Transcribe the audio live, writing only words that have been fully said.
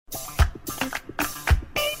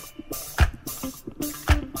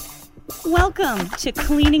Welcome to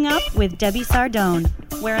Cleaning Up with Debbie Sardone,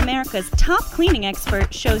 where America's top cleaning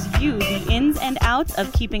expert shows you the ins and outs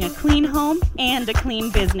of keeping a clean home and a clean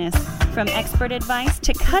business. From expert advice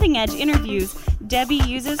to cutting-edge interviews, Debbie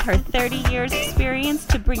uses her 30 years experience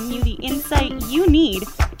to bring you the insight you need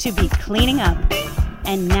to be cleaning up.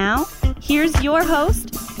 And now, here's your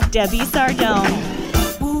host, Debbie Sardone.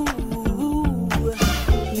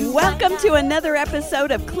 Welcome to another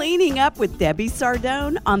episode of Cleaning Up with Debbie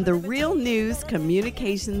Sardone on the Real News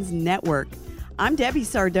Communications Network. I'm Debbie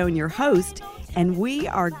Sardone, your host, and we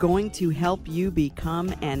are going to help you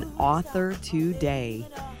become an author today.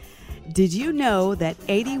 Did you know that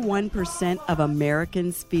 81% of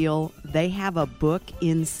Americans feel they have a book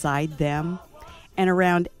inside them? And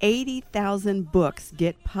around 80,000 books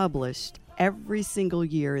get published every single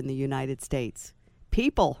year in the United States.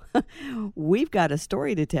 People, we've got a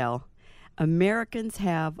story to tell. Americans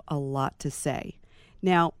have a lot to say.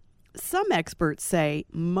 Now, some experts say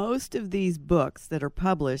most of these books that are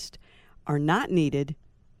published are not needed,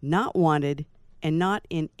 not wanted, and not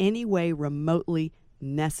in any way remotely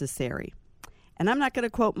necessary. And I'm not going to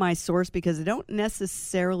quote my source because I don't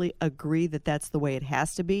necessarily agree that that's the way it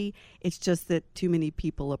has to be. It's just that too many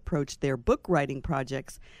people approach their book writing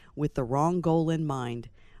projects with the wrong goal in mind,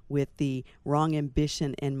 with the wrong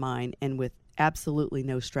ambition in mind, and with absolutely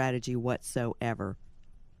no strategy whatsoever.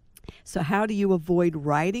 So how do you avoid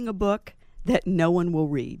writing a book that no one will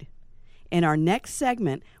read? In our next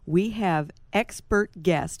segment, we have expert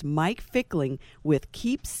guest Mike Fickling with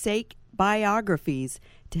Keepsake Biographies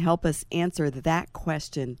to help us answer that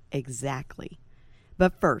question exactly.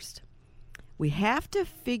 But first, we have to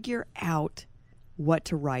figure out what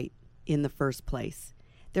to write in the first place.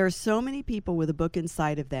 There are so many people with a book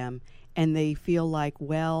inside of them, and they feel like,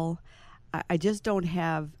 well, I just don't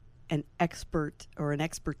have an expert or an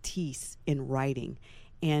expertise in writing.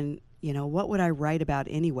 And, you know, what would I write about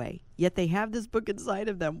anyway? Yet they have this book inside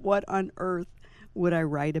of them. What on earth would I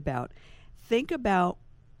write about? Think about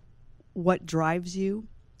what drives you,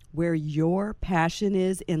 where your passion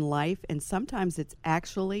is in life, and sometimes it's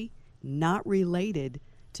actually not related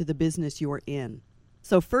to the business you're in.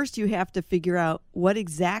 So first you have to figure out what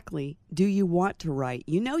exactly do you want to write.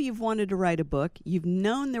 You know you've wanted to write a book. You've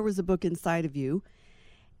known there was a book inside of you.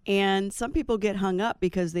 And some people get hung up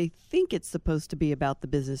because they think it's supposed to be about the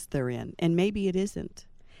business they're in. And maybe it isn't.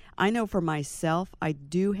 I know for myself, I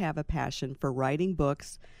do have a passion for writing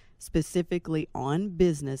books specifically on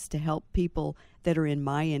business to help people that are in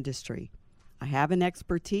my industry. I have an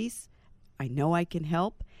expertise. I know I can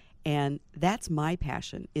help. And that's my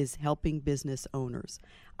passion, is helping business owners.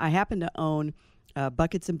 I happen to own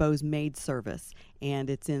Buckets and Bows Maid Service,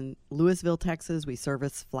 and it's in Louisville, Texas. We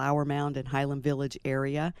service Flower Mound and Highland Village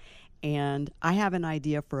area. And I have an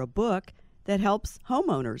idea for a book that helps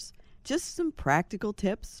homeowners. Just some practical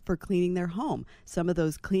tips for cleaning their home. Some of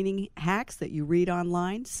those cleaning hacks that you read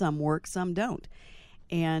online, some work, some don't.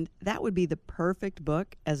 And that would be the perfect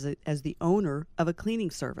book as the owner of a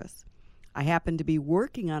cleaning service. I happen to be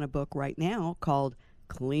working on a book right now called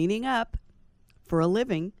Cleaning Up for a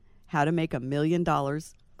Living, How to Make $1 Million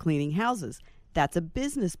Cleaning Houses. That's a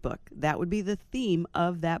business book. That would be the theme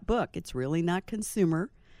of that book. It's really not consumer.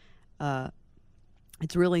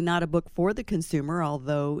 It's really not a book for the consumer,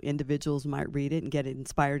 although individuals might read it and get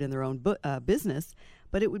inspired in their own business.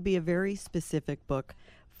 But it would be a very specific book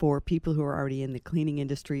for people who are already in the cleaning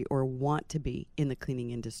industry or want to be in the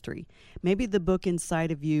cleaning industry. Maybe the book inside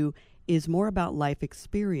of you is more about life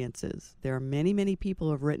experiences. There are many, many people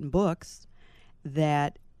who have written books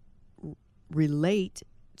that relate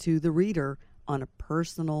to the reader on a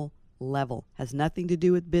personal level. Has nothing to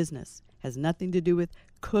do with business, has nothing to do with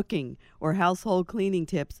cooking or household cleaning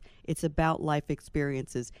tips. It's about life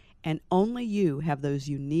experiences. And only you have those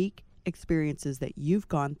unique experiences that you've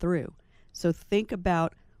gone through. So think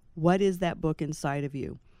about what is that book inside of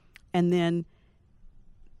you. And then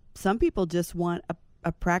some people just want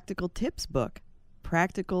a practical tips book,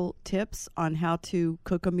 practical tips on how to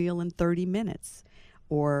cook a meal in 30 minutes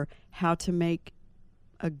or how to make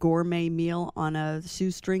a gourmet meal on a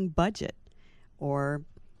shoestring budget or,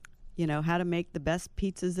 you know, how to make the best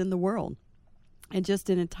pizzas in the world. And just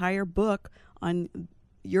an entire book on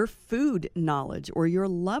your food knowledge or your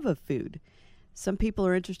love of food. Some people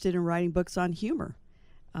are interested in writing books on humor.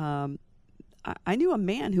 I knew a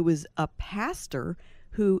man who was a pastor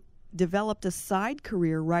who developed a side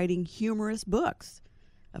career writing humorous books.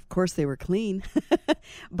 Of course, they were clean,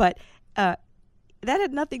 but that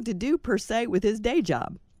had nothing to do per se with his day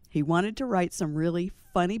job. He wanted to write some really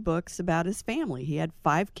funny books about his family. He had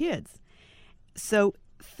 5 kids. So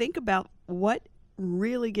think about what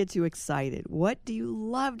really gets you excited? What do you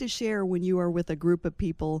love to share when you are with a group of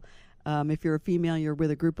people? If you're a female, you're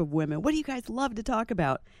with a group of women. What do you guys love to talk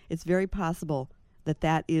about? It's very possible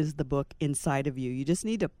that is the book inside of you. You just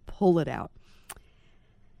need to pull it out.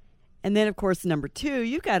 And then, of course, number 2,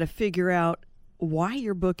 you've got to figure out why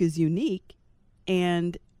your book is unique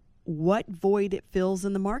and what void it fills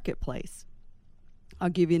in the marketplace. I'll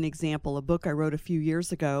give you an example. A book I wrote a few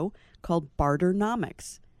years ago called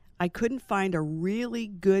Barternomics. I couldn't find a really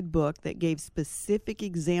good book that gave specific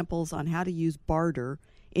examples on how to use barter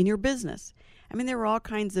in your business. I mean, there were all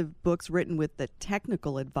kinds of books written with the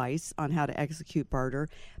technical advice on how to execute barter,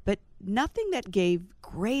 but nothing that gave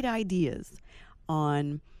great ideas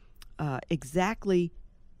on exactly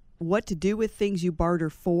what to do with things you barter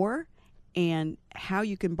for and how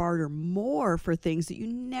you can barter more for things that you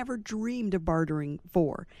never dreamed of bartering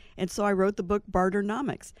for. And so I wrote the book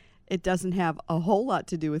Barternomics. It doesn't have a whole lot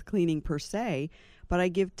to do with cleaning per se, but I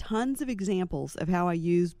give tons of examples of how I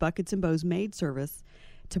use Buckets and Bows maid service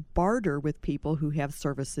to barter with people who have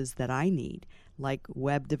services that I need, like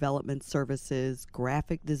web development services,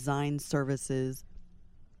 graphic design services,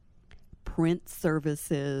 print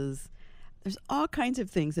services. There's all kinds of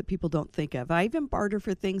things that people don't think of. I even barter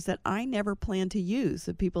for things that I never plan to use.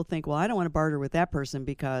 So people think, well, I don't want to barter with that person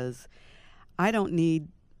because I don't need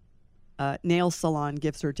nail salon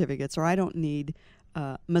gift certificates, or I don't need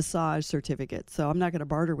massage certificates, so I'm not going to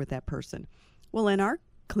barter with that person. Well, in our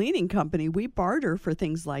cleaning company, we barter for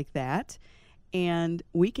things like that, and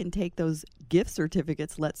we can take those gift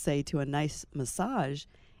certificates, let's say, to a nice massage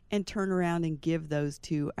and turn around and give those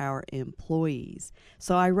to our employees.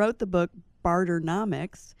 So I wrote the book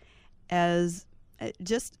Barternomics as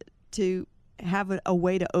just to have a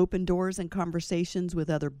way to open doors and conversations with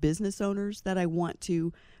other business owners that I want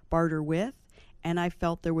to barter with. And I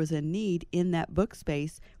felt there was a need in that book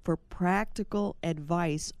space for practical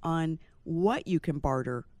advice on what you can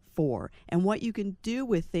barter for and what you can do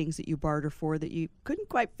with things that you barter for that you couldn't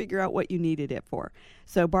quite figure out what you needed it for.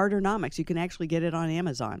 So Barternomics, you can actually get it on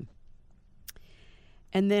Amazon.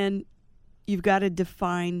 And then you've got to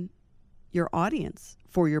define your audience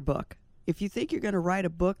for your book. If you think you're going to write a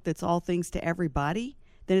book that's all things to everybody,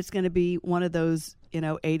 then it's going to be one of those,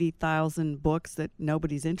 80,000 books that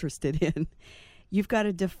nobody's interested in. You've got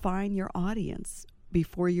to define your audience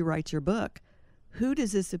before you write your book. Who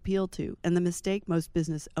does this appeal to? And the mistake most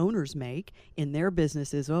business owners make in their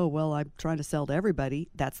business is, oh, well, I'm trying to sell to everybody.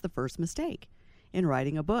 That's the first mistake in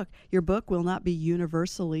writing a book. Your book will not be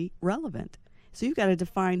universally relevant. So you've got to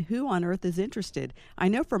define who on earth is interested. I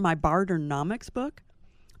know for my Barternomics book,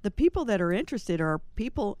 the people that are interested are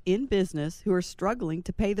people in business who are struggling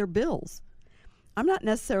to pay their bills. I'm not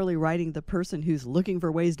necessarily writing the person who's looking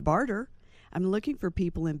for ways to barter. I'm looking for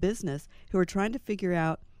people in business who are trying to figure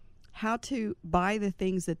out how to buy the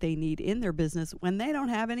things that they need in their business when they don't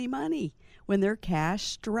have any money, when they're cash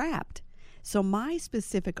strapped. So my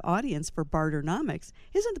specific audience for Barternomics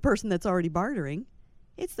isn't the person that's already bartering.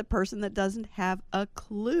 It's the person that doesn't have a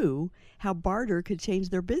clue how barter could change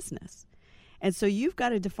their business. And so you've got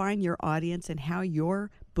to define your audience and how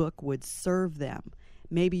your book would serve them.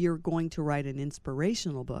 Maybe you're going to write an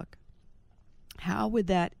inspirational book. How would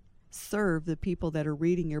that serve the people that are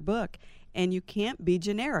reading your book? And you can't be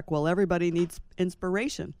generic. Well, everybody needs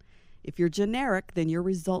inspiration. If you're generic, then your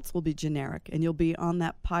results will be generic, and you'll be on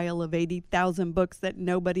that pile of 80,000 books that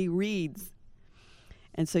nobody reads.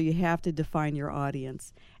 And so you have to define your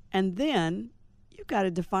audience. And then you've got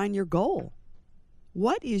to define your goal.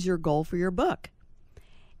 What is your goal for your book?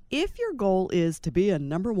 If your goal is to be a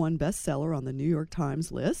 #1 bestseller on the New York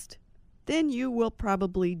Times list, then you will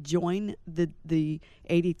probably join the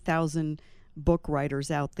 80,000 book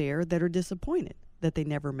writers out there that are disappointed that they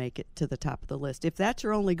never make it to the top of the list. If that's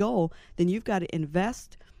your only goal, then you've got to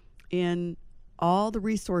invest in all the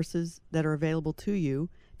resources that are available to you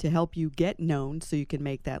to help you get known so you can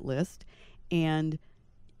make that list. And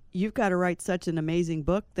you've got to write such an amazing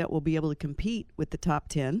book that will be able to compete with the top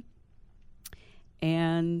 10.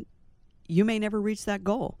 And you may never reach that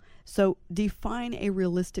goal. So define a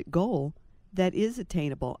realistic goal that is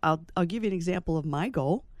attainable. I'll give you an example of my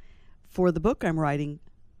goal. For the book I'm writing,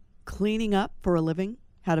 Cleaning Up for a Living,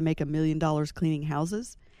 How to Make $1 Million Cleaning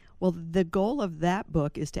Houses. Well, the goal of that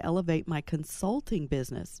book is to elevate my consulting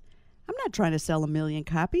business. I'm not trying to sell 1 million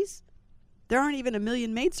copies. There aren't even 1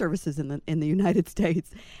 million maid services in the United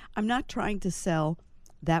States. I'm not trying to sell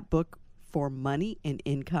that book for money and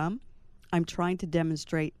income. I'm trying to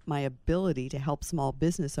demonstrate my ability to help small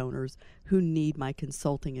business owners who need my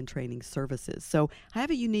consulting and training services. So I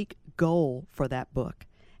have a unique goal for that book.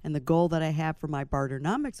 And the goal that I have for my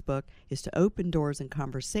Barternomics book is to open doors and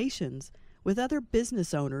conversations with other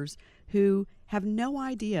business owners who have no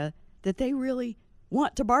idea that they really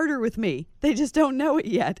want to barter with me. They just don't know it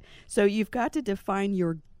yet. So you've got to define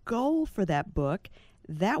your goal for that book.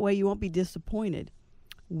 That way you won't be disappointed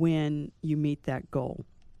when you meet that goal.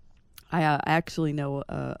 I actually know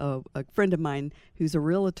a friend of mine who's a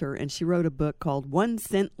realtor, and she wrote a book called 1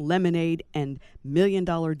 Cent Lemonade and $1 Million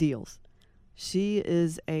Deals. She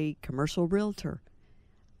is a commercial realtor.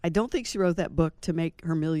 I don't think she wrote that book to make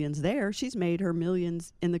her millions there. She's made her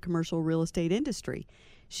millions in the commercial real estate industry.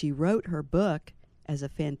 She wrote her book as a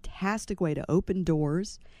fantastic way to open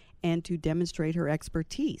doors and to demonstrate her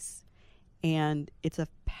expertise. And it's a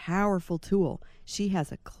powerful tool. She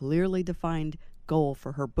has a clearly defined goal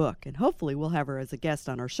for her book, and hopefully we'll have her as a guest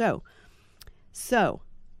on our show. So,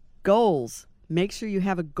 goals. Make sure you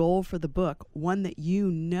have a goal for the book, one that you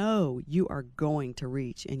know you are going to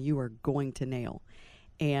reach and you are going to nail.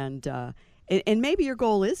 And maybe your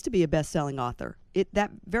goal is to be a best-selling author.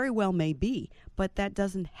 That very well may be, but that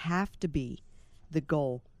doesn't have to be the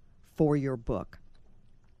goal for your book.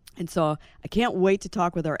 And so I can't wait to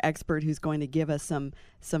talk with our expert who's going to give us some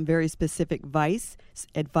very specific advice.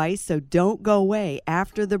 So don't go away.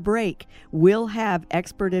 After the break, we'll have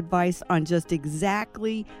expert advice on just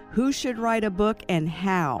exactly who should write a book and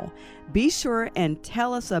how. Be sure and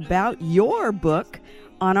tell us about your book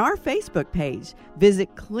on our Facebook page.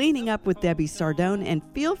 Visit Cleaning Up with Debbie Sardone and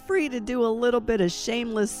feel free to do a little bit of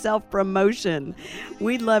shameless self-promotion.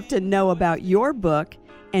 We'd love to know about your book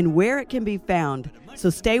and where it can be found. So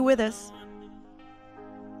stay with us.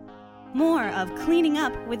 More of Cleaning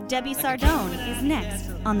Up with Debbie Sardone is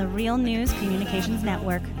next on the Real News Communications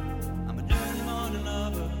Network.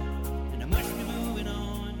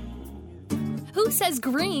 Who says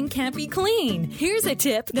green can't be clean? Here's a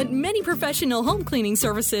tip that many professional home cleaning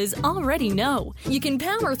services already know. You can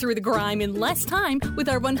power through the grime in less time with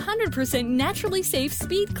our 100% naturally safe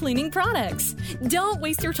speed cleaning products. Don't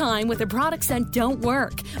waste your time with the products that don't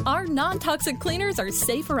work. Our non-toxic cleaners are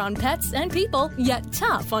safe around pets and people, yet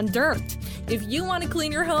tough on dirt. If you want to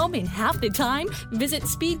clean your home in half the time, visit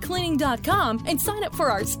speedcleaning.com and sign up for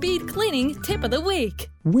our Speed Cleaning Tip of the Week.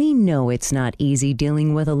 We know it's not easy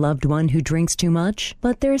dealing with a loved one who drinks too much,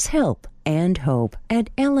 but there's help and hope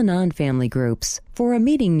at Al-Anon Family Groups. For a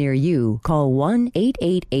meeting near you, call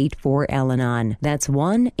 1-888-4-AL-ANON. That's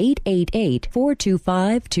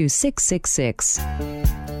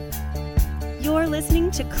 1-888-425-2666. You're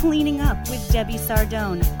listening to Cleaning Up with Debbie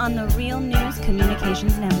Sardone on the Real News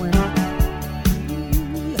Communications Network.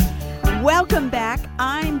 Welcome back.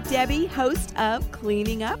 I'm Debbie, host of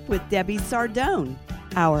Cleaning Up with Debbie Sardone.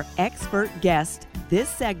 Our expert guest this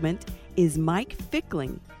segment is Mike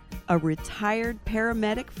Fickling, a retired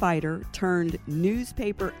paramedic fighter turned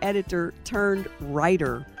newspaper editor turned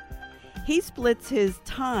writer. He splits his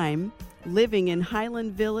time living in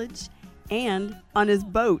Highland Village and on his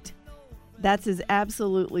boat. That's his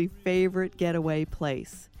absolutely favorite getaway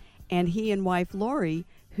place. And he and wife Lori,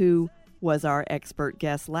 who was our expert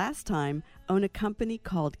guest last time, own a company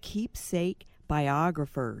called Keepsake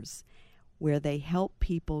Biographers, where they help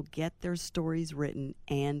people get their stories written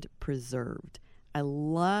and preserved. I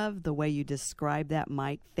love the way you describe that,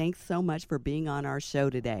 Mike. Thanks so much for being on our show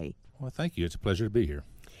today. Well, thank you. It's a pleasure to be here.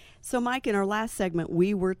 So, Mike, in our last segment,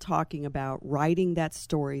 we were talking about writing that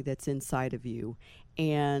story that's inside of you.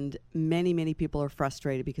 And many, many people are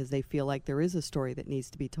frustrated because they feel like there is a story that needs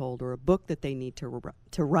to be told or a book that they need to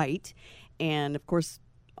write. And, of course,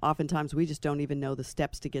 oftentimes we just don't even know the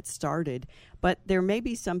steps to get started. But there may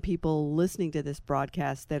be some people listening to this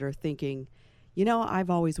broadcast that are thinking, you know, I've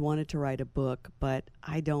always wanted to write a book, but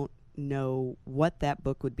I don't know what that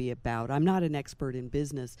book would be about. I'm not an expert in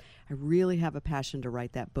business. I really have a passion to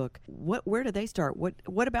write that book. Where do they start?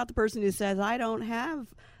 What about the person who says, I don't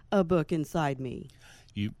have a book inside me?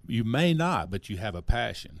 You may not, but you have a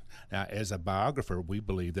passion. Now, as a biographer, we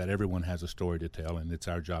believe that everyone has a story to tell, and it's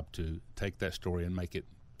our job to take that story and make it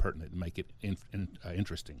pertinent and make it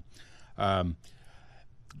interesting. Well,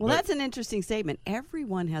 that's an interesting statement.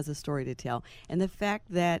 Everyone has a story to tell, and the fact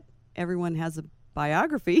that everyone has a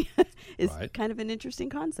biography is right. Kind of an interesting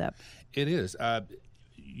concept. It is.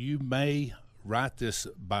 You may write this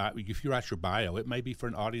if you write your bio, it may be for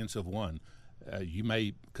an audience of one. You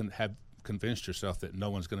may have convinced yourself that no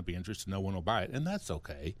one's going to be interested, no one will buy it, and that's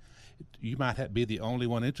okay. You might be the only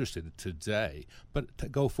one interested today, but to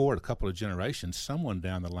go forward a couple of generations, someone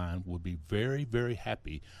down the line will be very, very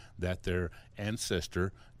happy that their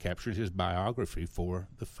ancestor captured his biography for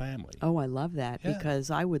the family. Oh, I love that, Yeah. because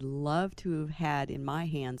I would love to have had in my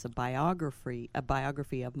hands a biography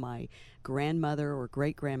of my grandmother or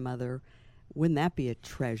great-grandmother Wouldn't that be a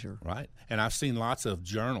treasure? Right. And I've seen lots of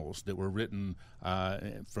journals that were written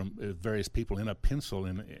from various people in a pencil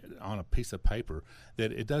on a piece of paper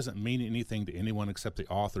that it doesn't mean anything to anyone except the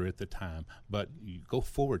author at the time. But you go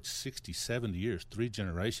forward 60, 70 years, 3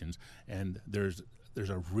 generations, and there's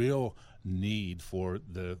a real need for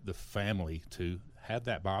the family to have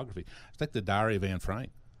that biography. It's like the Diary of Anne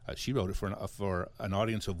Frank. She wrote it for an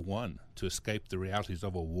audience of one to escape the realities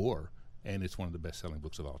of a war, and it's one of the best-selling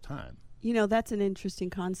books of all time. You know, that's an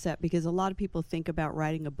interesting concept because a lot of people think about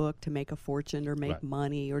writing a book to make a fortune or make Right.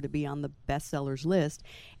 money or to be on the bestsellers list.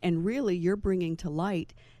 And really, you're bringing to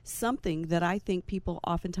light something that I think people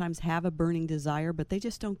oftentimes have a burning desire, but they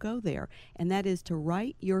just don't go there. And that is to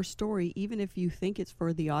write your story, even if you think it's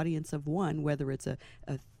for the audience of one, whether it's a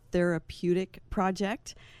therapeutic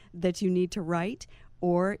project that you need to write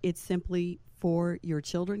or it's simply for your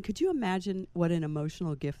children. Could you imagine what an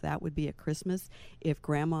emotional gift that would be at Christmas if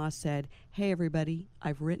Grandma said, hey, everybody,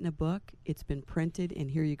 I've written a book, it's been printed,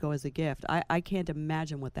 and here you go as a gift. I can't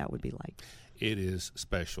imagine what that would be like. It is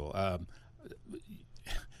special.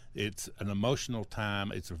 It's an emotional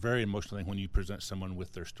time. It's a very emotional thing when you present someone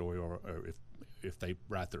with their story or if they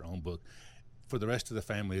write their own book. For the rest of the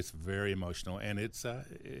family, it's very emotional, and it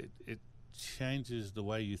changes the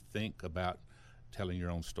way you think about telling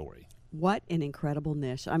your own story. What an incredible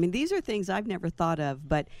niche. I mean, these are things I've never thought of,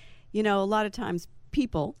 but, you know, a lot of times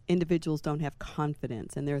individuals don't have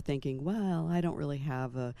confidence, and they're thinking, well, I don't really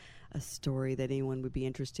have a story that anyone would be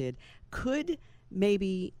interested. Could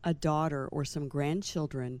maybe a daughter or some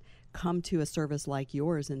grandchildren come to a service like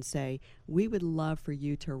yours and say, we would love for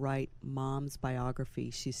you to write Mom's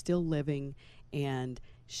biography. She's still living, and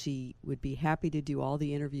she would be happy to do all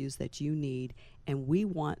the interviews that you need, and we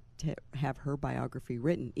want to have her biography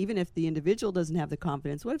written. Even if the individual doesn't have the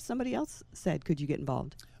confidence, what if somebody else said, could you get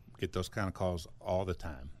involved? Get those kind of calls all the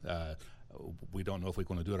time. We don't know if we're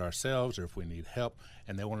going to do it ourselves or if we need help,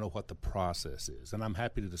 and they want to know what the process is. And I'm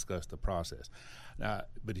happy to discuss the process.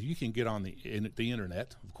 But you can get on the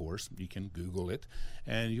internet, of course. You can Google it,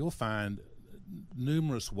 and you'll find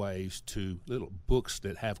numerous ways to little books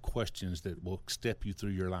that have questions that will step you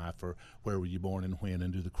through your life, or where were you born and when,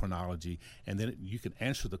 and do the chronology. And then you can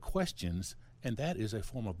answer the questions, and that is a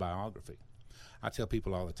form of biography. I tell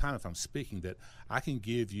people all the time if I'm speaking that I can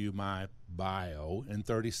give you my bio in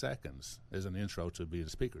 30 seconds as an intro to being a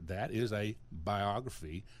speaker. That is a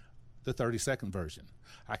biography, the 30-second version.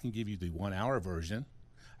 I can give you the 1-hour version.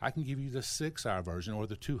 I can give you the 6-hour version or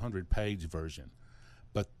the 200-page version.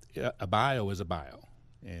 But a bio is a bio,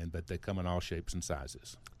 but they come in all shapes and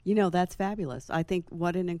sizes. You know, that's fabulous. I think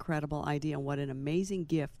what an incredible idea and what an amazing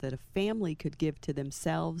gift that a family could give to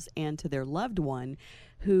themselves and to their loved one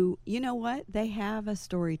who, you know what, they have a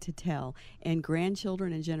story to tell, and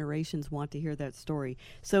grandchildren and generations want to hear that story.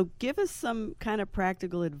 So give us some kind of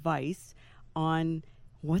practical advice on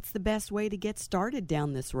what's the best way to get started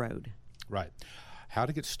down this road. Right. How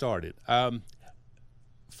to get started.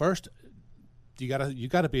 First, you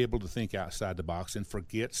gotta be able to think outside the box and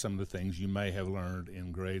forget some of the things you may have learned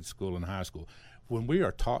in grade school and high school. When we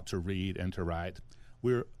are taught to read and to write,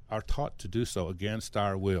 we are taught to do so against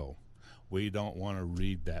our will. We don't want to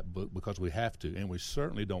read that book because we have to, and we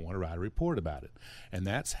certainly don't want to write a report about it. And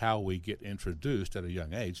that's how we get introduced at a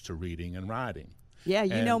young age to reading and writing. Yeah,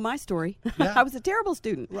 you know my story. Yeah. I was a terrible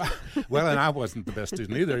student. Right. Well, and I wasn't the best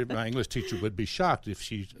student either. My English teacher would be shocked if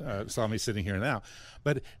she saw me sitting here now.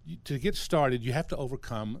 But to get started, you have to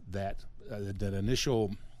overcome that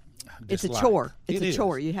initial dislike. It's a chore. It's a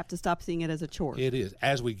chore. You have to stop seeing it as a chore. It is.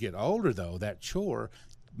 As we get older, though, that chore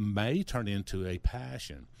may turn into a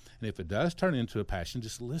passion. And if it does turn into a passion,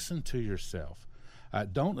 just listen to yourself.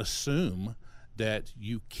 Don't assume that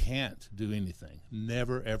you can't do anything.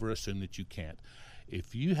 Never, ever assume that you can't.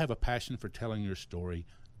 If you have a passion for telling your story,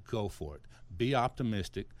 go for it. Be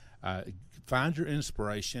optimistic. Find your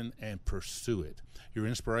inspiration and pursue it. Your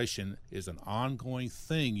inspiration is an ongoing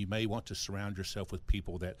thing. You may want to surround yourself with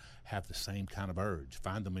people that have the same kind of urge.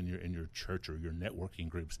 Find them in your church or your networking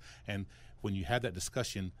groups. And when you have that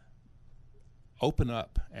discussion, open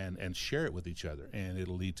up and share it with each other, and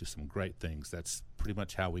it'll lead to some great things. That's pretty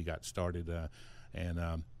much how we got started,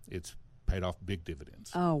 and it's paid off big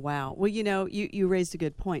dividends. Oh, wow. Well, you know, you raised a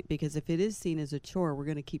good point, because if it is seen as a chore, we're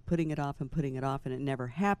going to keep putting it off, and it never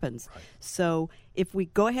happens. Right. So if we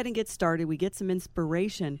go ahead and get started, we get some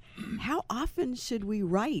inspiration, how often should we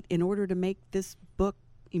write in order to make this book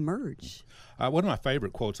emerge? One of my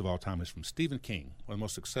favorite quotes of all time is from Stephen King, one of the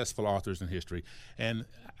most successful authors in history, and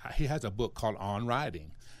he has a book called On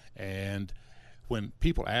Writing. And when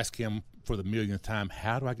people ask him for the millionth time,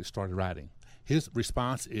 how do I get started writing? His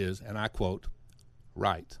response is, and I quote,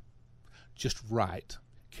 write. just write.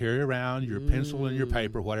 Carry around your pencil and your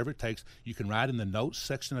paper, whatever it takes. You can write in the notes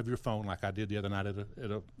section of your phone like I did the other night at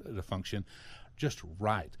a function. Just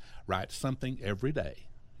write. Write something every day.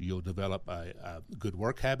 You'll develop good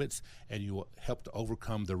work habits, and you will help to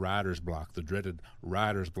overcome the writer's block, the dreaded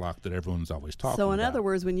writer's block that everyone's always talking about. So in other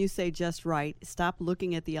words, when you say just write, stop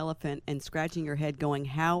looking at the elephant and scratching your head going,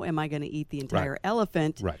 how am I going to eat the entire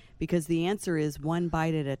elephant? Right. Because the answer is one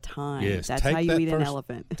bite at a time. Yes, That's how you eat an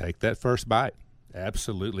elephant. Take that first bite.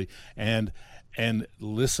 Absolutely. And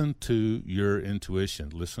listen to your intuition.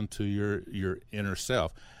 Listen to your inner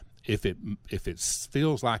self. If it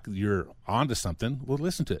feels like you're onto something, well,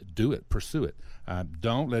 listen to it. Do it. Pursue it.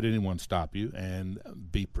 Don't let anyone stop you, and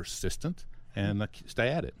be persistent and stay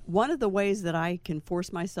at it. One of the ways that I can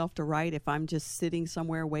force myself to write, if I'm just sitting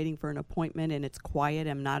somewhere waiting for an appointment and it's quiet,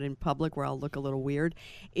 I'm not in public where I'll look a little weird,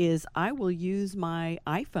 is I will use my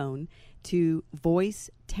iPhone to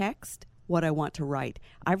voice text what I want to write.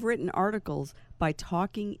 I've written articles by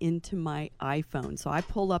talking into my iPhone. So I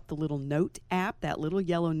pull up the little note app, that little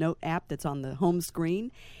yellow note app that's on the home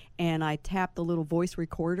screen, and I tap the little voice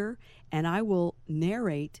recorder, and I will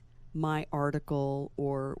narrate my article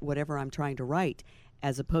or whatever I'm trying to write,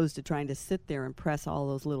 as opposed to trying to sit there and press all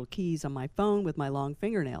those little keys on my phone with my long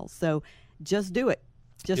fingernails. So just do it.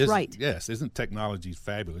 Just write. Yes, isn't technology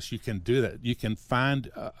fabulous? You can do that. You can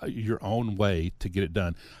find your own way to get it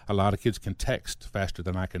done. A lot of kids can text faster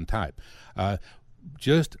than I can type.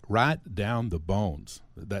 Just write down the bones.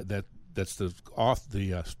 That's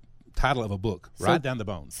the title of a book. Write down the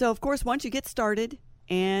bones. So, of course, once you get started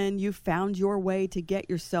and you found your way to get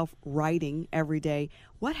yourself writing every day,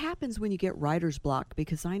 what happens when you get writer's block?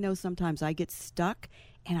 Because I know sometimes I get stuck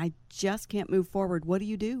and I just can't move forward. What do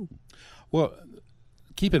you do? Well,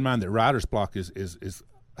 keep in mind that writer's block is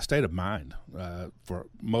a state of mind for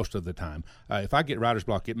most of the time. If I get writer's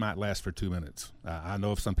block, it might last for 2 minutes. I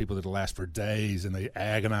know of some people that will last for days, and they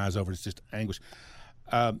agonize over it. It's just anguish.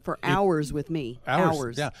 For hours with me.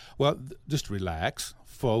 Hours. Yeah. Well, just relax,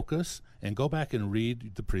 focus, and go back and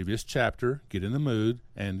read the previous chapter, get in the mood,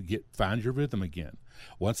 and find your rhythm again.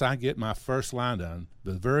 Once I get my first line done,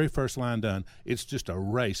 the very first line done, it's just a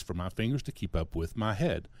race for my fingers to keep up with my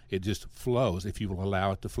head. It just flows if you will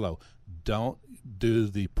allow it to flow. Don't do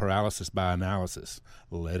the paralysis by analysis.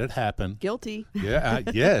 Let it happen. Guilty. Yeah,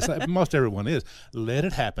 yes, most everyone is. Let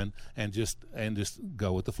it happen and just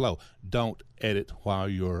go with the flow. Don't edit while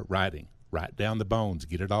you're writing. Write down the bones.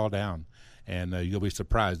 Get it all down. And you'll be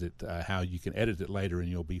surprised at how you can edit it later, and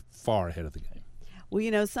you'll be far ahead of the game.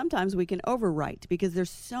 Well, sometimes we can overwrite because there's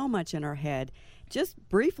so much in our head. Just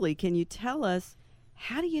briefly, can you tell us,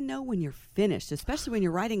 how do you know when you're finished, especially when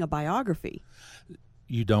you're writing a biography?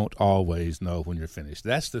 You don't always know when you're finished.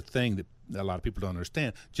 That's the thing that a lot of people don't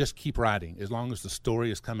understand. Just keep writing. As long as the story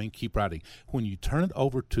is coming, keep writing. When you turn it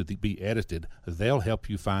over to be edited, they'll help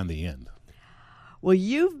you find the end. Well,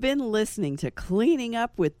 you've been listening to Cleaning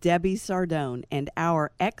Up with Debbie Sardone, and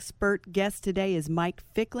our expert guest today is Mike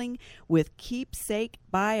Fickling with Keepsake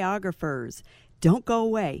Biographers. Don't go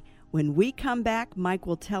away. When we come back, Mike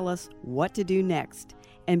will tell us what to do next.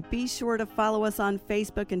 And be sure to follow us on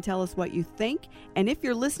Facebook and tell us what you think. And if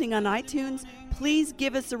you're listening on iTunes, please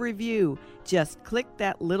give us a review. Just click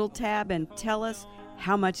that little tab and tell us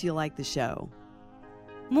how much you like the show.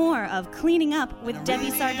 More of Cleaning Up with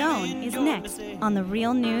Debbie Sardone is next on the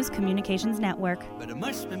Real News Communications Network. But I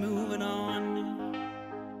must be moving on.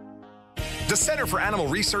 The Center for Animal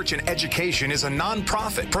Research and Education is a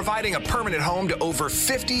nonprofit providing a permanent home to over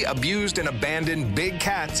 50 abused and abandoned big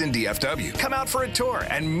cats in DFW. Come out for a tour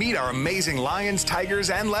and meet our amazing lions, tigers,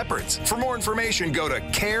 and leopards. For more information, go to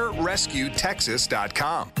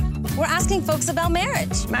carerescuetexas.com. We're asking folks about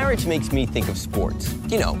marriage. Marriage makes me think of sports.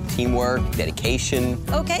 Teamwork, dedication.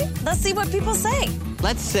 Okay, let's see what people say.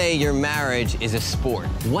 Let's say your marriage is a sport.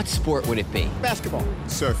 What sport would it be? Basketball.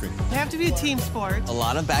 Surfing. They have to be a team sport. A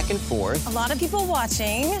lot of back and forth. A lot of people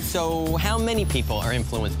watching. So how many people are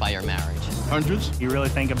influenced by your marriage? Hundreds. You really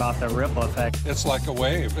think about the ripple effect. It's like a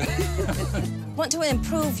wave. Want to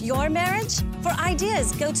improve your marriage? For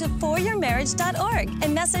ideas, go to foryourmarriage.org. A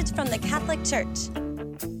message from the Catholic Church.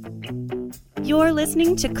 You're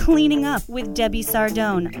listening to Cleaning Up with Debbie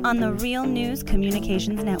Sardone on the Real News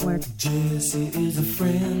Communications Network. Jesse is a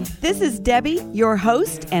friend. This is Debbie, your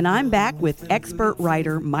host, and I'm back with expert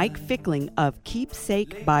writer Mike Fickling of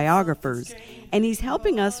Keepsake Biographers, and he's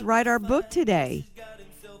helping us write our book today.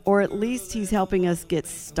 Or at least he's helping us get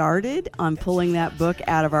started on pulling that book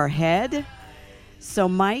out of our head. So,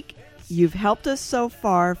 Mike, you've helped us so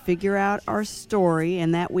far figure out our story,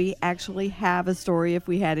 and that we actually have a story if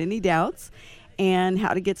we had any doubts. and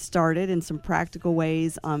how to get started and some practical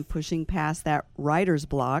ways on pushing past that writer's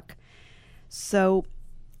block. So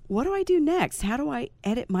what do I do next? How do I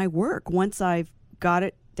edit my work once I've got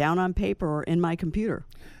it down on paper or in my computer?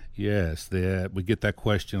 Yes, we get that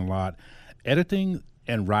question a lot. Editing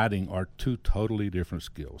and writing are two totally different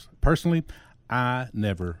skills. Personally, I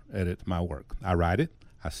never edit my work. I write it,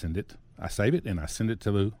 I send it, I save it, and I send it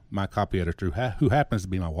to my copy editor, who happens to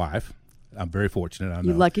be my wife. I'm very fortunate. I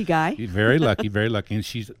know. You lucky guy. Very lucky, very lucky, and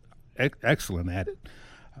she's excellent at it.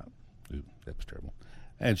 That was terrible.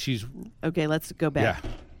 And she's okay. Let's go back.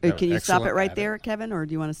 Yeah, can you stop it right at there, Kevin, or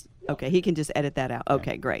do you want to? Okay, he can just edit that out.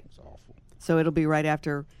 Okay, great. It's awful. So it'll be right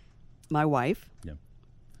after my wife. Yeah.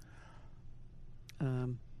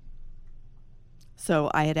 So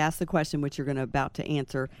I had asked the question, which you're about to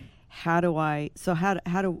answer. How do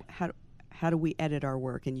we edit our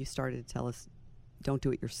work? And you started to tell us, don't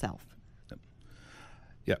do it yourself.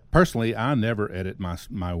 Yeah, personally, I never edit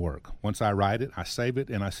my work. Once I write it, I save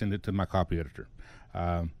it, and I send it to my copy editor.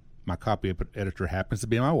 My copy editor happens to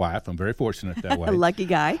be my wife. I'm very fortunate that way. Lucky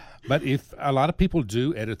guy. But if a lot of people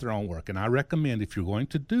do edit their own work, and I recommend if you're going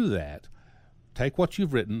to do that, take what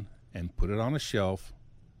you've written and put it on a shelf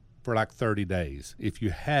for like 30 days if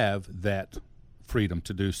you have that freedom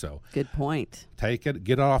to do so. Good point. Take it,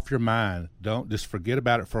 get it off your mind. Don't just forget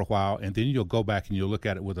about it for a while, and then you'll go back and you'll look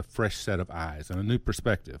at it with a fresh set of eyes and a new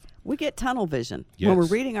perspective. We get tunnel vision. Yes. When we're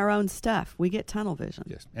reading our own stuff, we get tunnel vision.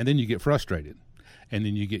 Yes, and then you get frustrated. And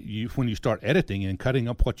then when you start editing and cutting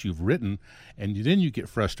up what you've written, and then you get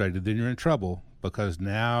frustrated, then you're in trouble because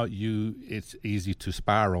now it's easy to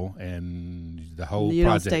spiral and the whole you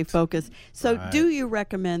project. Don't stay focused. So Right. Do you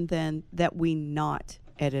recommend then that we not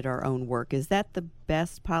edit our own work? Is that the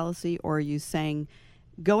best policy, or are you saying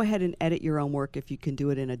go ahead and edit your own work if you can do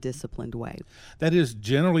it in a disciplined way? That is,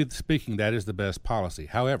 generally speaking, that is the best policy.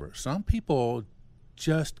 However, some people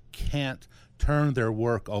just can't turn their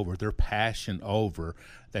work over, their passion over.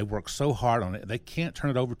 They work so hard on it, they can't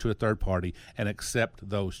turn it over to a third party and accept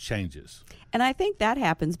those changes. And I think that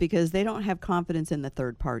happens because they don't have confidence in the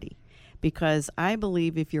third party. Because I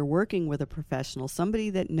believe if you're working with a professional,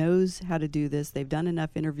 somebody that knows how to do this, they've done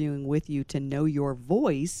enough interviewing with you to know your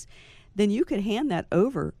voice, then you could hand that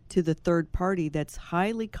over to the third party that's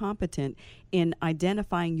highly competent in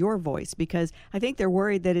identifying your voice, because I think they're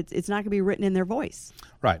worried that it's not going to be written in their voice.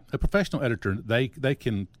 Right. A professional editor, they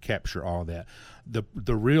can capture all that.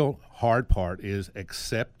 The real hard part is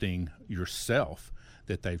accepting yourself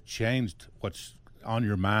that they've changed what's on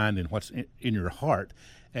your mind and what's in your heart.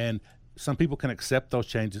 And some people can accept those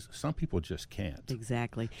changes. Some people just can't.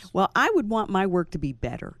 Exactly. Well, I would want my work to be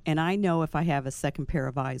better. And I know if I have a second pair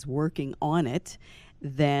of eyes working on it,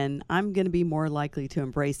 then I'm going to be more likely to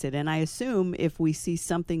embrace it. And I assume if we see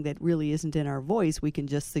something that really isn't in our voice, we can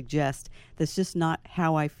just suggest that's just not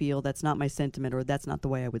how I feel, that's not my sentiment, or that's not the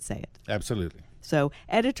way I would say it. Absolutely. So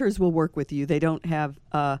editors will work with you. They don't have,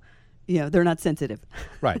 they're not sensitive.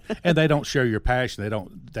 Right. And they don't share your passion. They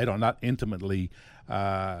don't not intimately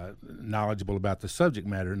knowledgeable about the subject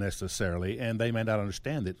matter necessarily, and they may not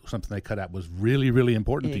understand that something they cut out was really, really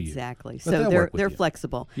important to you. Exactly. But So they're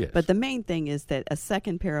flexible. Yes. But the main thing is that a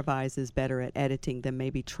second pair of eyes is better at editing than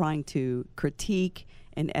maybe trying to critique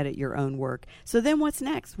and edit your own work. So then what's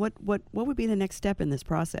next? What would be the next step in this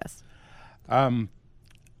process?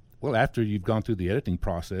 Well, after you've gone through the editing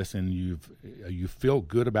process and you feel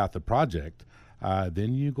good about the project,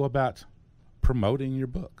 then you go about promoting your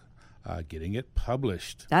book. Getting it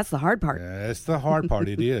published. That's the hard part. It's the hard part.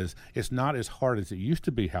 It is. It's not as hard as it used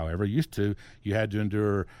to be, however. You had to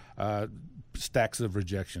endure stacks of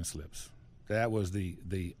rejection slips. That was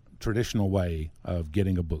the traditional way of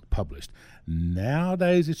getting a book published.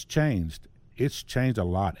 Nowadays, it's changed. It's changed a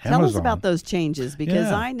lot. Tell us about those changes, because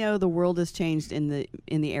Yeah. I know the world has changed in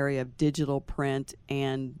the area of digital print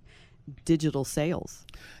and digital sales.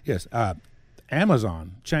 Yes.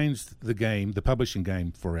 Amazon changed the publishing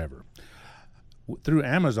game forever. Through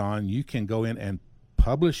Amazon, you can go in and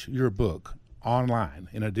publish your book online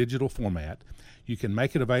in a digital format. You can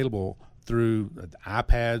make it available through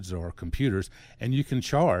iPads or computers, and you can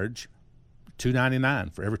charge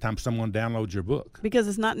 $2.99 for every time someone downloads your book. Because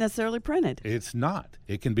it's not necessarily printed. It's not.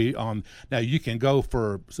 It can be on. Now, you can go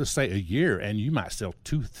for, let's say, a year, and you might sell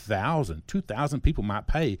 2,000. 2,000 people might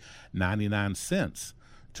pay 99 cents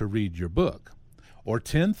to read your book. Or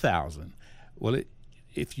 10,000. Well,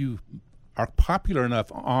 if you are popular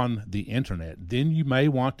enough on the internet, then you may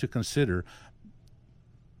want to consider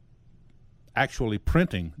actually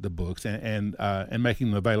printing the books and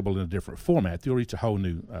making them available in a different format. You'll reach a whole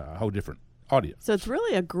different audience. So it's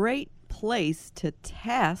really a great place to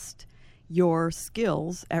test your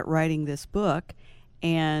skills at writing this book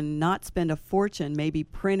and not spend a fortune maybe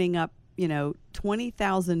printing up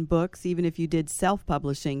 20,000 books, even if you did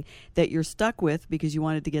self-publishing, that you're stuck with because you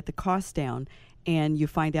wanted to get the cost down, and you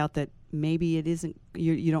find out that maybe it isn't,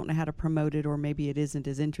 you don't know how to promote it, or maybe it isn't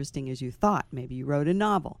as interesting as you thought. Maybe you wrote a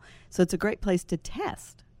novel. So it's a great place to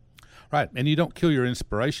test. Right, and you don't kill your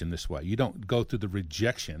inspiration this way. You don't go through the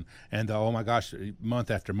rejection and oh my gosh,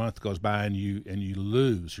 month after month goes by and you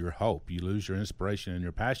lose your hope, you lose your inspiration and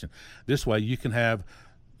your passion. This way, you can have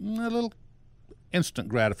a little instant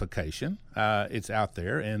gratification. It's out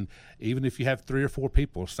there, and even if you have 3 or 4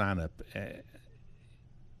 people sign up,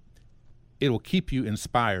 it will keep you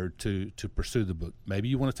inspired to pursue the book. Maybe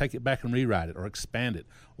you want to take it back and rewrite it or expand it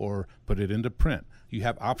or put it into print. You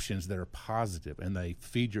have options that are positive, and they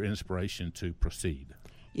feed your inspiration to proceed.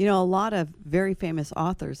 A lot of very famous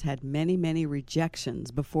authors had many, many rejections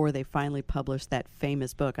before they finally published that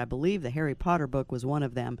famous book. I believe the Harry Potter book was one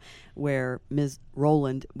of them, where Ms.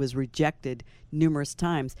 Rowland was rejected numerous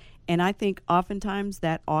times. And I think oftentimes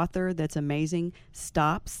that author that's amazing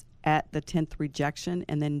stops at the 10th rejection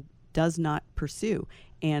and then does not pursue.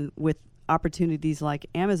 And with opportunities like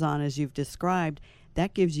Amazon, as you've described,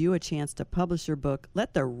 that gives you a chance to publish your book.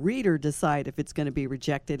 Let the reader decide if it's going to be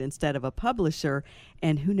rejected instead of a publisher,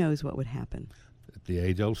 and who knows what would happen. The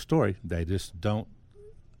age-old story. They just don't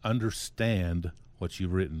understand what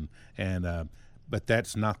you've written, and but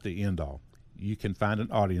that's not the end-all. You can find an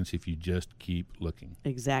audience if you just keep looking.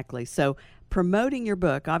 Exactly. So promoting your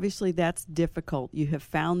book, obviously that's difficult. You have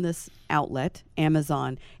found this outlet,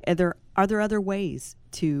 Amazon. Are there other ways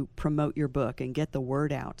to promote your book and get the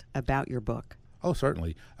word out about your book? Oh,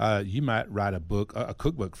 certainly. You might write a book, a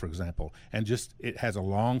cookbook, for example, and just it has a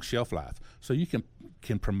long shelf life. So you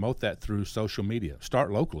can promote that through social media.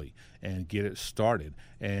 Start locally and get it started,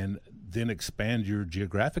 and then expand your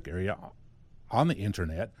geographic area on the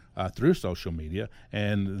internet through social media.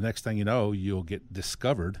 And the next thing you know, you'll get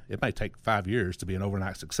discovered. It may take 5 years to be an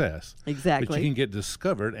overnight success. Exactly. But you can get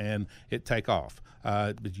discovered and it take off.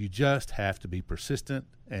 But you just have to be persistent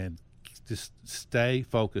and just stay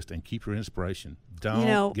focused and keep your inspiration.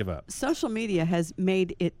 Don't give up. Social media has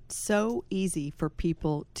made it so easy for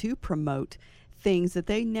people to promote things that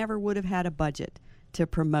they never would have had a budget to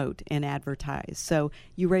promote and advertise. So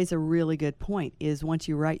you raise a really good point, is once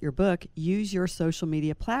you write your book, use your social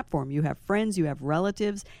media platform. You have friends, you have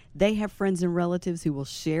relatives. They have friends and relatives who will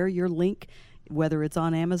share your link, whether it's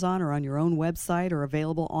on Amazon or on your own website or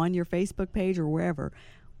available on your Facebook page or wherever.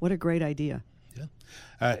 What a great idea.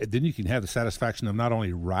 Yeah. Then you can have the satisfaction of not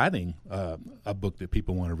only writing a book that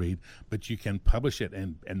people want to read, but you can publish it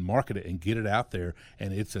and market it and get it out there.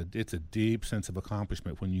 And it's a deep sense of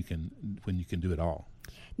accomplishment when you can do it all.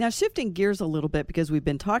 Now, shifting gears a little bit, because we've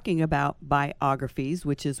been talking about biographies,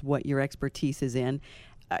 which is what your expertise is in.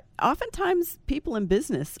 Oftentimes, people in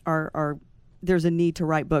business are there's a need to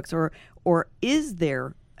write books, or is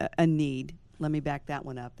there a need? Let me back that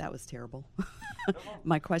one up. That was terrible.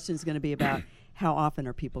 My question is going to be about how often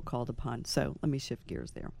are people called upon. So let me shift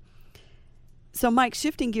gears there. So, Mike,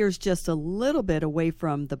 shifting gears just a little bit away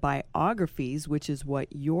from the biographies, which is what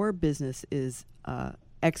your business is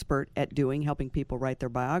expert at doing, helping people write their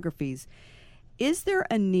biographies. Is there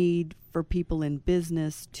a need for people in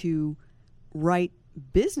business to write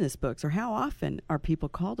business books, or how often are people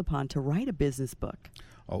called upon to write a business book?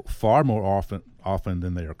 Oh, far more often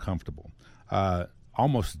than they are comfortable.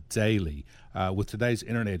 Almost daily. With today's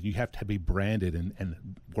internet, you have to be branded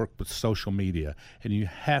and work with social media, and you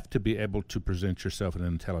have to be able to present yourself in an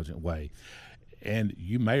intelligent way. And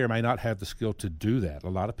you may or may not have the skill to do that. A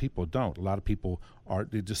lot of people don't. A lot of people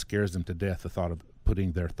it just scares them to death, the thought of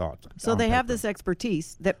putting their thoughts on So they paper. have this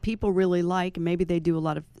expertise that people really like, and maybe they do a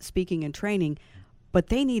lot of speaking and training, but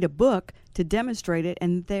they need a book to demonstrate it,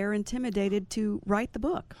 and they're intimidated to write the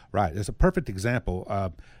book. Right. It's a perfect example.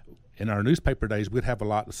 In our newspaper days, we'd have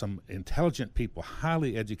some intelligent people,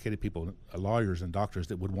 highly educated people, lawyers and doctors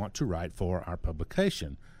that would want to write for our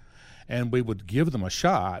publication. And we would give them a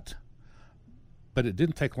shot, but it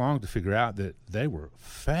didn't take long to figure out that they were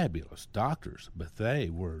fabulous doctors, but they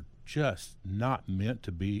were just not meant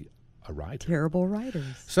to be a writer. Terrible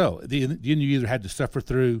writers. So then you either had to suffer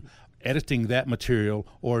through editing that material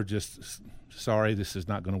or just, sorry, this is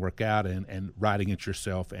not going to work out, and writing it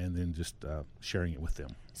yourself and then just sharing it with them.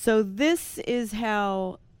 So this is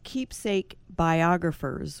how keepsake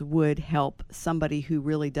biographers would help somebody who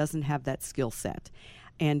really doesn't have that skill set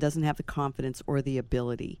and doesn't have the confidence or the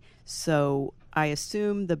ability. So I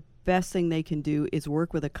assume the best thing they can do is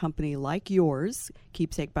work with a company like yours,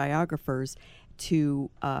 Keepsake Biographers, to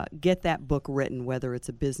get that book written, whether it's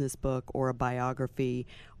a business book or a biography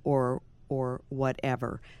or or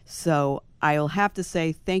whatever. So I'll have to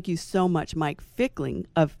say thank you so much, Mike Fickling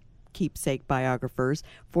of Keepsake Biographers,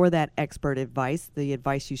 for that expert advice, the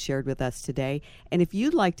advice you shared with us today. And if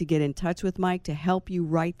you'd like to get in touch with Mike to help you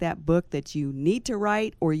write that book that you need to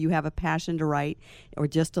write, or you have a passion to write, or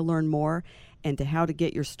just to learn more and to how to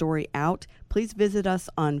get your story out, please visit us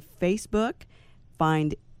on Facebook.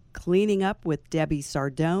 Find Cleaning Up with Debbie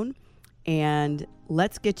Sardone, and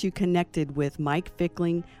let's get you connected with Mike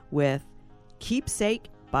Fickling with Keepsake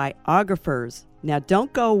Biographers. Now,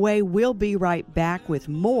 don't go away. We'll be right back with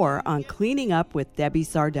more on Cleaning Up with Debbie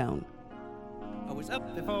Sardone. I was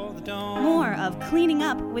up before the dawn. More of Cleaning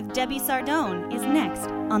Up with Debbie Sardone is next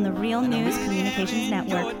on the Real News Communications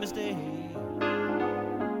Network.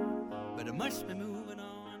 But I must be moving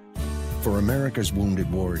on. For America's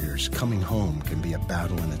wounded warriors, coming home can be a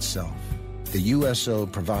battle in itself. The USO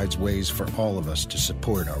provides ways for all of us to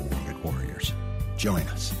support our wounded warriors. Join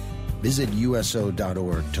us. Visit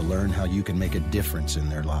USO.org to learn how you can make a difference in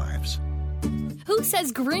their lives. Who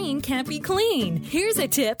says green can't be clean? Here's a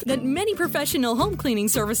tip that many professional home cleaning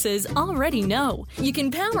services already know. You can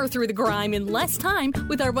power through the grime in less time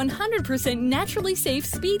with our 100% naturally safe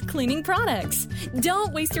speed cleaning products.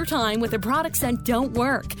 Don't waste your time with the products that don't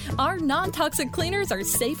work. Our non-toxic cleaners are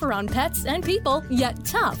safer on pets and people, yet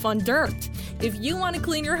tough on dirt. If you want to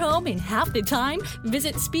clean your home in half the time,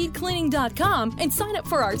 visit speedcleaning.com and sign up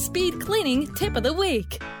for our speed cleaning tip of the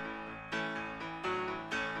week.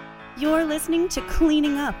 You're listening to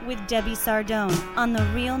Cleaning Up with Debbie Sardone on the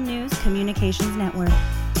Real News Communications Network.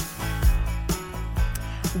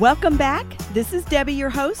 Welcome back. This is Debbie, your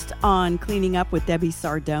host on Cleaning Up with Debbie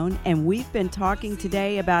Sardone, and we've been talking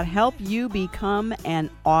today about help you become an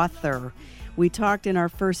author. We talked in our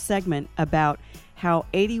first segment about how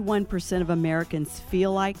 81% of Americans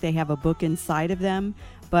feel like they have a book inside of them,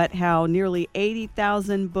 but how nearly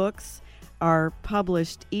 80,000 books are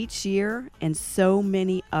published each year, and so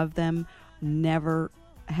many of them never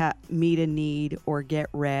meet a need or get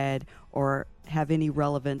read or have any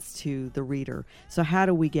relevance to the reader. So how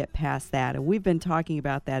do we get past that? And we've been talking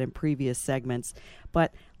about that in previous segments,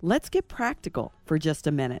 but let's get practical for just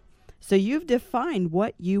a minute. So you've defined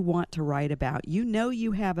what you want to write about. You know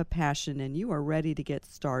you have a passion and you are ready to get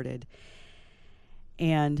started.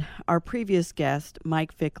 And our previous guest,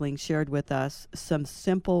 Mike Fickling, shared with us some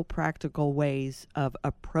simple, practical ways of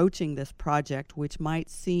approaching this project, which might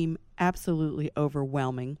seem absolutely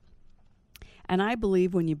overwhelming. And I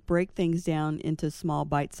believe when you break things down into small,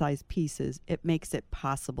 bite-sized pieces, it makes it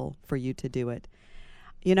possible for you to do it.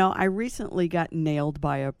 You know, I recently got nailed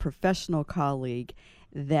by a professional colleague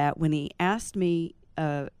that when he asked me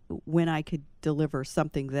when I could deliver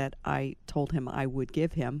something that I told him I would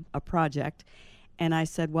give him, a project, and I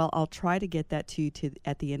said, well, I'll try to get that to you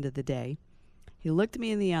at the end of the day. He looked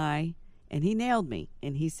me in the eye, and he nailed me.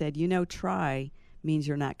 And he said, you know, try means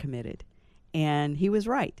you're not committed. And he was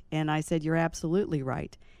right. And I said, you're absolutely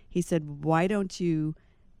right. He said, why don't you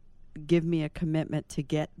give me a commitment to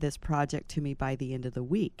get this project to me by the end of the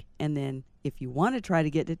week? And then if you want to try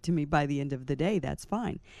to get it to me by the end of the day, that's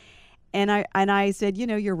fine. And I said, you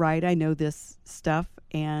know, you're right. I know this stuff.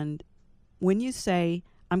 And when you say,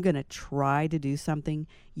 I'm going to try to do something,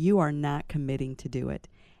 you are not committing to do it.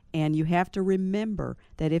 And you have to remember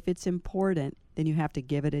that if it's important, then you have to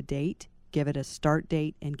give it a date, give it a start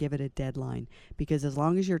date, and give it a deadline. Because as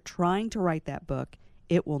long as you're trying to write that book,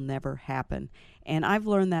 it will never happen. And I've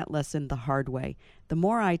learned that lesson the hard way. The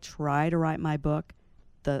more I try to write my book,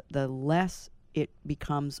 the less it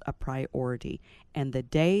becomes a priority. And the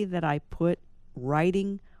day that I put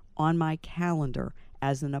writing on my calendar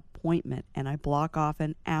as an appointment and I block off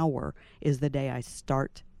an hour is the day I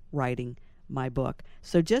start writing my book.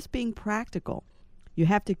 So just being practical, you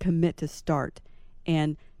have to commit to start.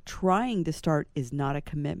 And trying to start is not a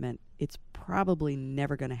commitment. It's probably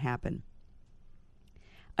never going to happen.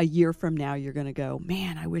 A year from now, you're going to go,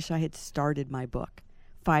 man, I wish I had started my book.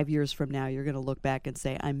 5 years from now, you're going to look back and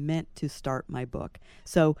say, I meant to start my book.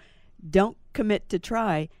 So don't commit to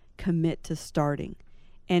try, commit to starting.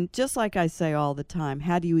 And just like I say all the time,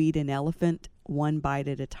 how do you eat an elephant? One bite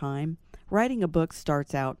at a time. Writing a book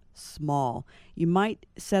starts out small. You might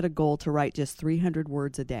set a goal to write just 300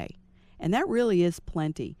 words a day. And that really is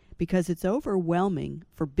plenty because it's overwhelming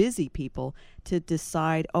for busy people to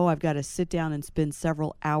decide, oh, I've got to sit down and spend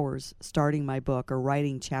several hours starting my book or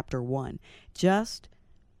writing chapter 1. Just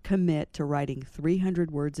commit to writing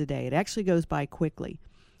 300 words a day. It actually goes by quickly.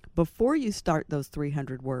 Before you start those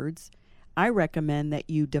 300 words, I recommend that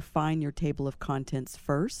you define your table of contents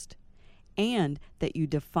first and that you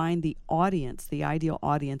define the audience, the ideal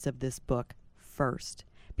audience of this book first,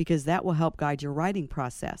 because that will help guide your writing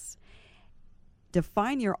process.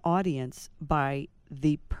 define your audience by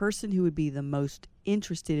the person who would be the most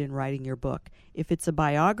interested in writing your book. If it's a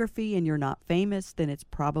biography and you're not famous, then it's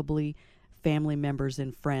probably family members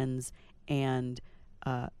and friends and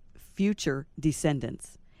future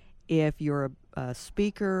descendants. If you're a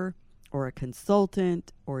speaker or a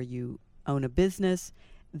consultant or you own a business,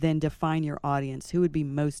 then define your audience. Who would be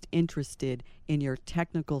most interested in your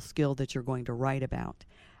technical skill that you're going to write about?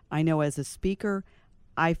 I know as a speaker,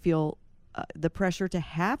 I feel the pressure to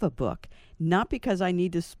have a book, not because I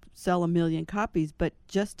need to sell 1 million copies, but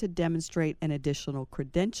just to demonstrate an additional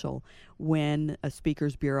credential when a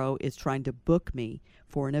speakers bureau is trying to book me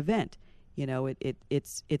for an event. You know,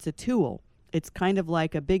 it's a tool. It's kind of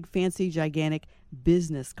like a big, fancy, gigantic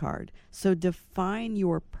business card. So define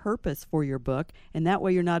your purpose for your book, and that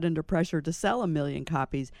way you're not under pressure to sell 1 million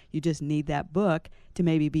copies. You just need that book to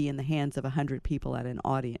maybe be in the hands of 100 people at an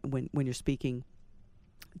audience when you're speaking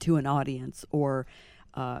to an audience, or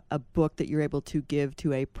a book that you're able to give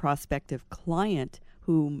to a prospective client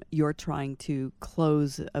whom you're trying to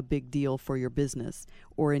close a big deal for your business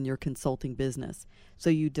or in your consulting business. So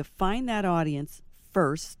you define that audience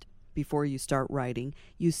first before you start writing.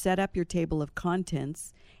 You set up your table of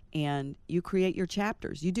contents and you create your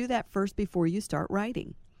chapters. You do that first before you start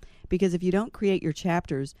writing. Because if you don't create your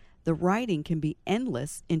chapters, the writing can be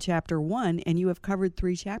endless in chapter 1 and you have covered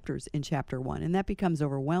 3 chapters in chapter 1, and that becomes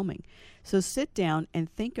overwhelming. So sit down and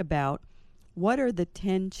think about, what are the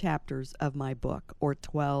 10 chapters of my book or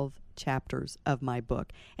 12 chapters of my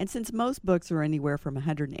book? And since most books are anywhere from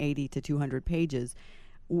 180 to 200 pages,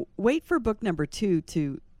 wait for book number 2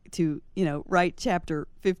 to write chapter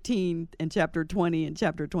 15 and chapter 20 and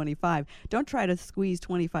chapter 25. Don't try to squeeze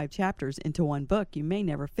 25 chapters into one book. You may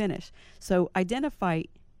never finish. So identify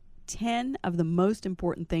 10 of the most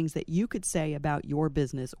important things that you could say about your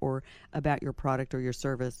business or about your product or your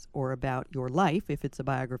service or about your life, if it's a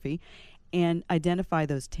biography, and identify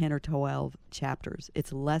those 10 or 12 chapters.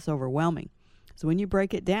 It's less overwhelming. So when you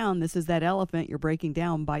break it down, this is that elephant you're breaking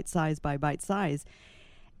down bite size by bite size.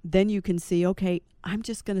 Then you can see, okay, I'm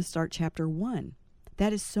just going to start chapter 1.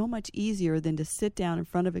 That is so much easier than to sit down in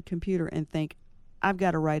front of a computer and think, I've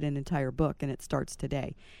got to write an entire book and it starts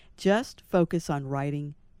today. Just focus on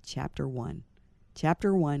writing chapter 1.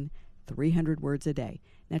 Chapter 1, 300 words a day.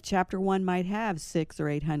 Now, chapter 1 might have 600 or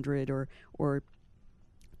 800 or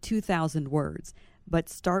 2,000 words, but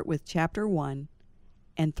start with chapter 1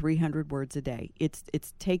 and 300 words a day. It's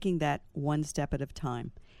taking that one step at a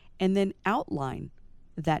time. And then outline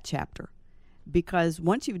that chapter. Because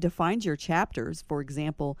once you've defined your chapters, for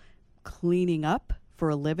example, cleaning up for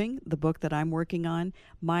a living, the book that I'm working on,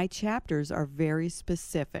 my chapters are very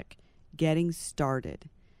specific. Getting started,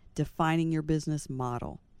 defining your business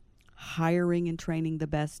model, hiring and training the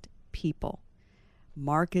best people,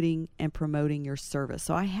 marketing and promoting your service.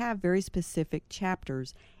 So I have very specific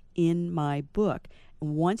chapters in my book.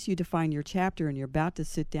 And once you define your chapter and you're about to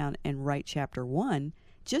sit down and write chapter 1,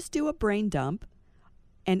 just do a brain dump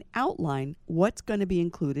and outline what's going to be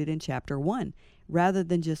included in chapter 1 rather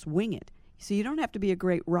than just wing it. So you don't have to be a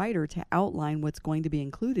great writer to outline what's going to be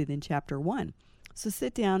included in chapter 1. So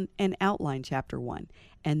sit down and outline chapter 1.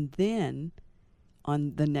 And then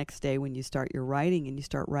on the next day when you start your writing and you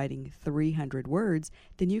start writing 300 words,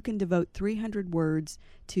 then you can devote 300 words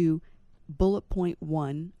to bullet point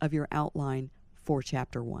 1 of your outline for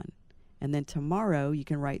chapter 1. And then tomorrow you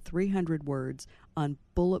can write 300 words on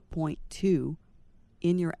bullet point 2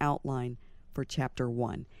 in your outline for chapter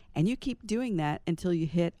 1. And you keep doing that until you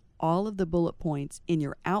hit all of the bullet points in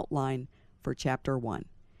your outline for chapter 1.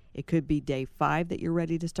 It could be day 5 that you're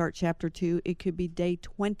ready to start chapter 2. It could be day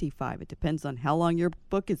 25. It depends on how long your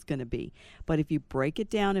book is going to be. But if you break it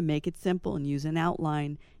down and make it simple and use an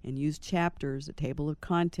outline and use chapters, a table of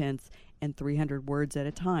contents, and 300 words at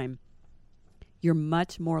a time, you're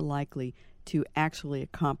much more likely to actually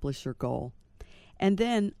accomplish your goal. And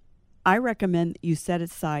then I recommend you set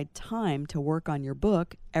aside time to work on your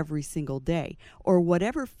book every single day, or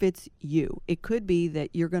whatever fits you. It could be that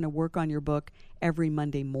you're going to work on your book every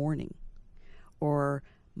Monday morning, or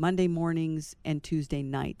Monday mornings and Tuesday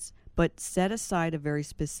nights. But set aside a very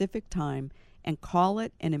specific time and call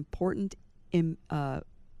it an important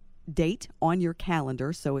date on your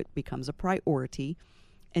calendar so it becomes a priority,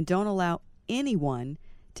 and don't allow anyone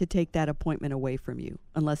to take that appointment away from you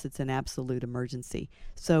unless it's an absolute emergency.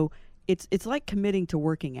 So it's like committing to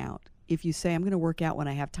working out. If you say, I'm going to work out when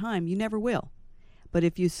I have time, you never will. But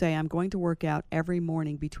if you say, I'm going to work out every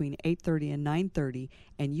morning between 8:30 and 9:30,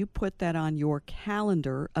 and you put that on your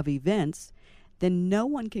calendar of events, then no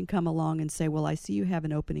one can come along and say, well, I see you have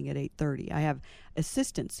an opening at 8:30. I have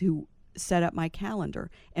assistants who set up my calendar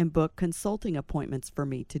and book consulting appointments for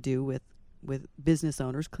me to do with business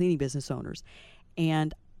owners, cleaning business owners.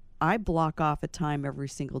 And I block off a time every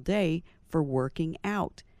single day for working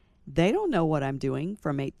out. They don't know what I'm doing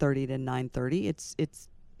from 8:30 to 9:30. It's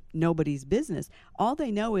nobody's business. All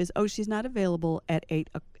they know is, oh, she's not available at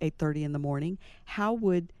 8:30 in the morning. How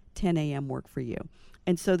would 10 a.m. work for you?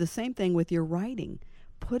 And so the same thing with your writing.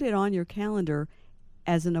 Put it on your calendar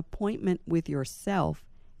as an appointment with yourself,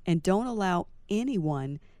 and don't allow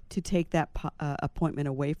anyone to take that appointment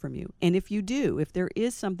away from you. And if you do, if there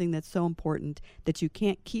is something that's so important that you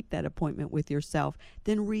can't keep that appointment with yourself,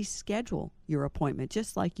 then reschedule your appointment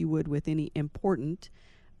just like you would with any important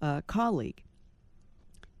colleague.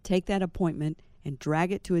 Take that appointment and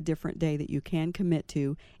drag it to a different day that you can commit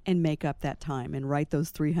to and make up that time and write those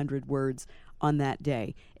 300 words on that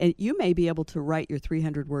day. And you may be able to write your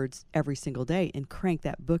 300 words every single day and crank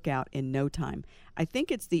that book out in no time. I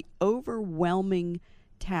think it's the overwhelming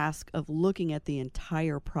task of looking at the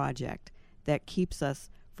entire project that keeps us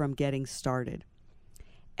from getting started.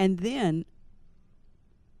 And then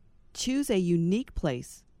choose a unique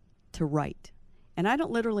place to write. And I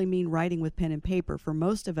don't literally mean writing with pen and paper. For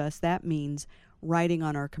most of us, that means writing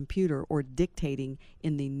on our computer or dictating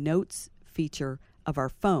in the notes feature of our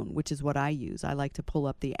phone, which is what I use. I like to pull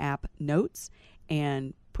up the app Notes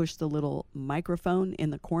and push the little microphone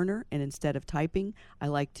in the corner, and instead of typing, I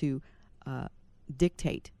like to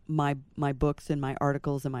dictate my books and my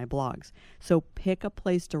articles and my blogs. So pick a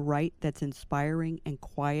place to write that's inspiring and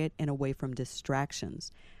quiet and away from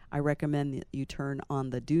distractions. I recommend that you turn on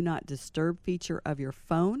the Do Not Disturb feature of your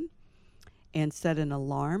phone and set an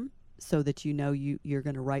alarm so that you know you're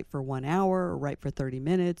going to write for 1 hour or write for 30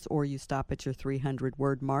 minutes, or you stop at your 300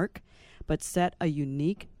 word mark. But set a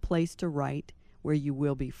unique place to write where you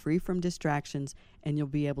will be free from distractions and you'll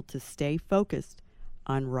be able to stay focused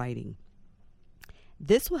on writing.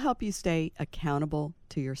 This will help you stay accountable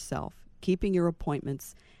to yourself, keeping your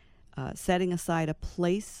appointments, setting aside a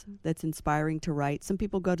place that's inspiring to write. Some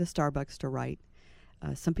people go to Starbucks to write.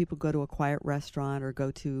 Some people go to a quiet restaurant or go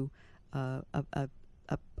to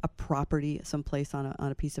a property, someplace on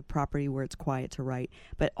a piece of property where it's quiet to write.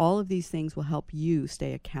 But all of these things will help you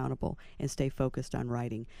stay accountable and stay focused on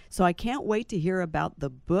writing. So I can't wait to hear about the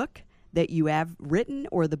book that you have written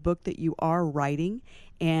or the book that you are writing.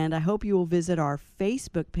 And I hope you will visit our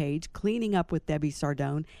Facebook page, Cleaning Up with Debbie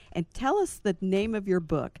Sardone, and tell us the name of your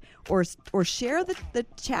book, or share the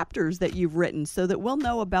chapters that you've written so that we'll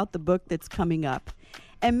know about the book that's coming up.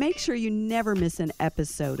 And make sure you never miss an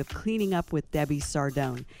episode of Cleaning Up with Debbie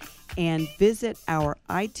Sardone. And visit our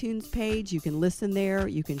iTunes page. You can listen there.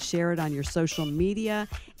 You can share it on your social media.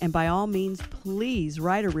 And by all means, please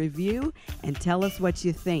write a review and tell us what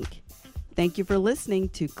you think. Thank you for listening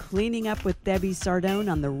to Cleaning Up with Debbie Sardone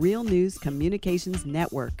on the Real News Communications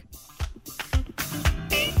Network.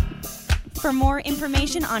 For more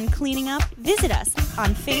information on cleaning up, visit us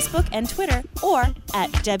on Facebook and Twitter or at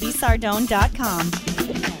DebbieSardone.com.